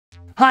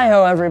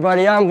Hi-ho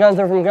everybody, I'm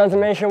Gunther from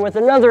Gunthermation with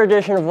another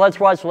edition of Let's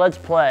Watch Let's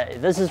Play.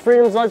 This is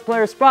Freedom's Let's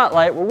Player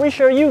Spotlight, where we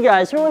show you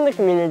guys who in the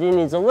community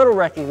needs a little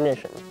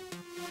recognition.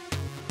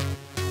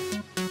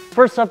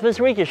 First up this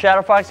week is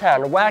Shadowfox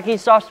Hound, a wacky,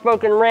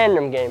 soft-spoken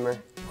random gamer.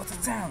 What's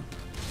that sound?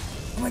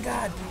 Oh my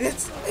god,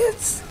 it's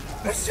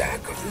the shack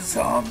of the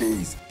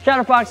zombies.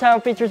 Shadowfox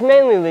Hound features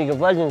mainly League of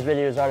Legends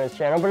videos on his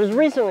channel, but has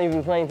recently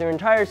been playing through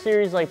entire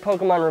series like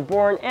Pokemon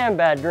Reborn and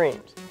Bad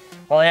Dreams.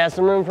 While he has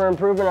some room for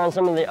improvement on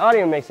some of the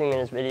audio mixing in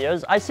his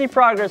videos, I see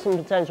progress and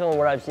potential in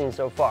what I've seen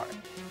so far.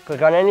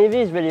 Click on any of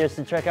these videos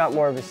to check out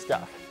more of his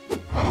stuff.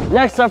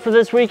 Next up for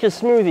this week is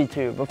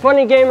SmoothieTube, a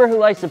funny gamer who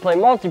likes to play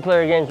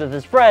multiplayer games with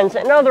his friends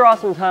and other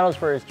awesome titles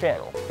for his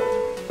channel.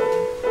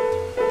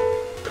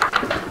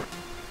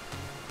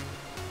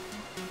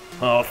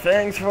 Oh,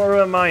 thanks for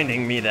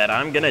reminding me that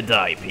I'm gonna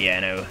die,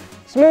 Piano.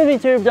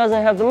 SmoothieTube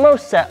doesn't have the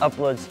most set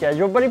upload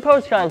schedule, but he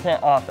posts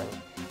content often.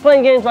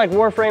 Playing games like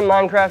Warframe,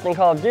 Minecraft, and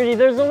Call of Duty,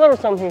 there's a little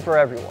something for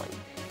everyone.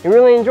 He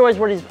really enjoys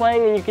what he's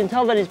playing, and you can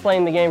tell that he's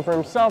playing the game for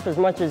himself as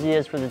much as he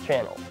is for the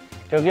channel.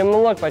 Go give him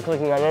a look by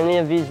clicking on any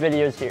of these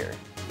videos here.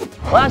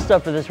 Last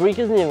up for this week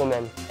is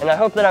Needleman, and I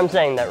hope that I'm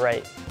saying that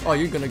right. Oh,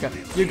 you're gonna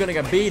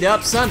get beat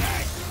up, son.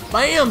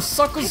 Bam,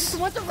 suckers!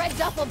 What's a red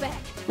duffel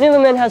bag?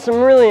 Needleman has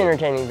some really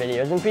entertaining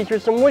videos and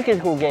features some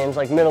wicked cool games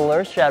like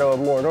Middle-earth, Shadow of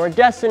Mordor,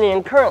 Destiny,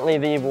 and currently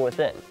The Evil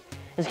Within.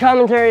 His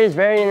commentary is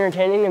very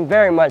entertaining and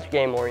very much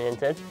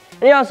game-oriented,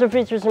 and he also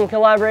features some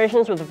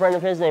collaborations with a friend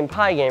of his named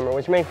PieGamer,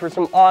 which make for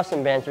some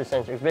awesome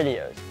banter-centric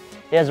videos.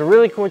 He has a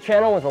really cool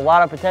channel with a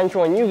lot of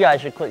potential, and you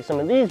guys should click some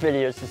of these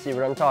videos to see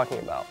what I'm talking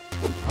about.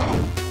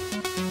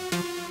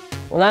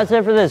 Well, that's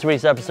it for this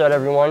week's episode,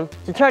 everyone.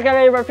 To check out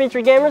any of our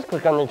featured gamers,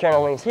 click on the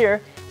channel links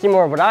here. See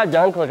more of what I've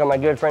done, click on my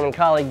good friend and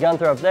colleague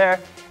Gunther up there.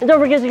 And don't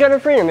forget to go to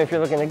Freedom if you're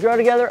looking to grow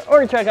together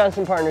or to check out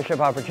some partnership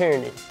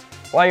opportunities.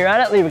 While you're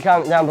at it, leave a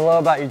comment down below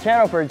about your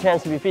channel for a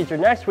chance to be featured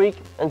next week.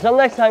 Until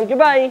next time,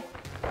 goodbye!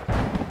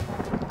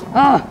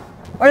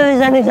 Why do these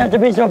endings have to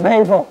be so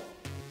painful?